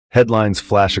Headlines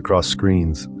flash across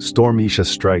screens. Storm Isha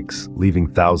strikes, leaving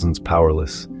thousands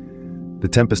powerless. The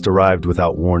tempest arrived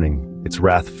without warning, its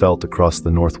wrath felt across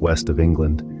the northwest of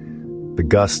England. The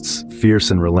gusts,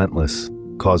 fierce and relentless,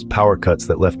 caused power cuts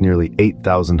that left nearly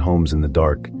 8,000 homes in the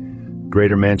dark.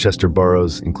 Greater Manchester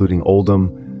boroughs, including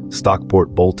Oldham,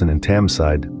 Stockport, Bolton, and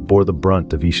Tameside, bore the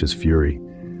brunt of Isha's fury.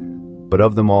 But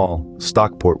of them all,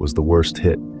 Stockport was the worst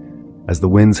hit. As the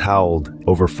winds howled,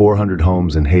 over 400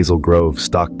 homes in Hazel Grove,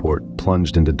 Stockport,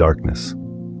 plunged into darkness.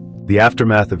 The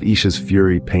aftermath of Isha's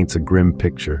fury paints a grim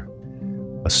picture.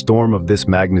 A storm of this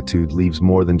magnitude leaves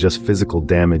more than just physical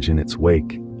damage in its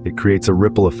wake. It creates a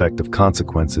ripple effect of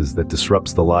consequences that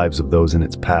disrupts the lives of those in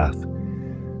its path.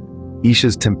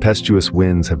 Isha's tempestuous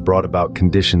winds have brought about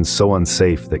conditions so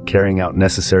unsafe that carrying out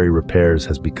necessary repairs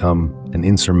has become an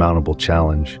insurmountable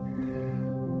challenge.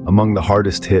 Among the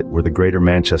hardest hit were the Greater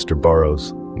Manchester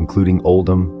boroughs, including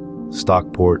Oldham,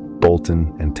 Stockport,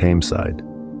 Bolton, and Tameside.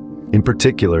 In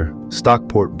particular,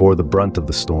 Stockport bore the brunt of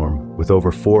the storm, with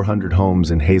over 400 homes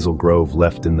in Hazel Grove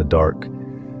left in the dark.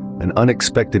 An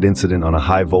unexpected incident on a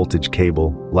high-voltage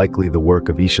cable, likely the work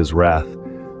of Isha's wrath,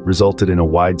 resulted in a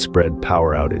widespread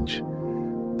power outage.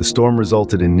 The storm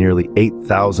resulted in nearly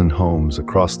 8,000 homes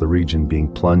across the region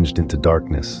being plunged into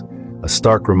darkness, a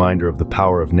stark reminder of the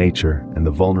power of nature and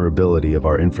the vulnerability of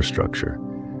our infrastructure.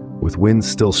 With winds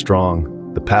still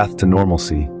strong, the path to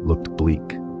normalcy looked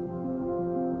bleak.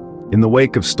 In the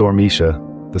wake of Storm Isha,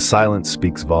 the silence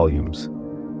speaks volumes.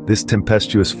 This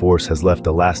tempestuous force has left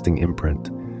a lasting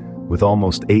imprint, with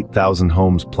almost 8,000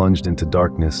 homes plunged into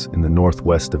darkness in the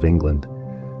northwest of England.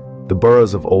 The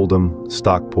boroughs of Oldham,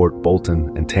 Stockport,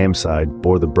 Bolton, and Tameside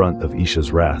bore the brunt of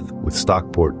Isha's wrath, with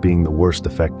Stockport being the worst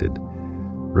affected.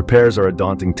 Repairs are a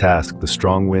daunting task, the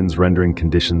strong winds rendering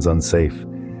conditions unsafe.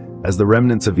 As the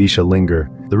remnants of Isha linger,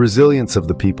 the resilience of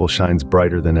the people shines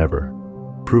brighter than ever,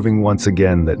 proving once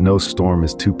again that no storm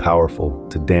is too powerful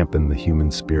to dampen the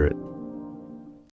human spirit.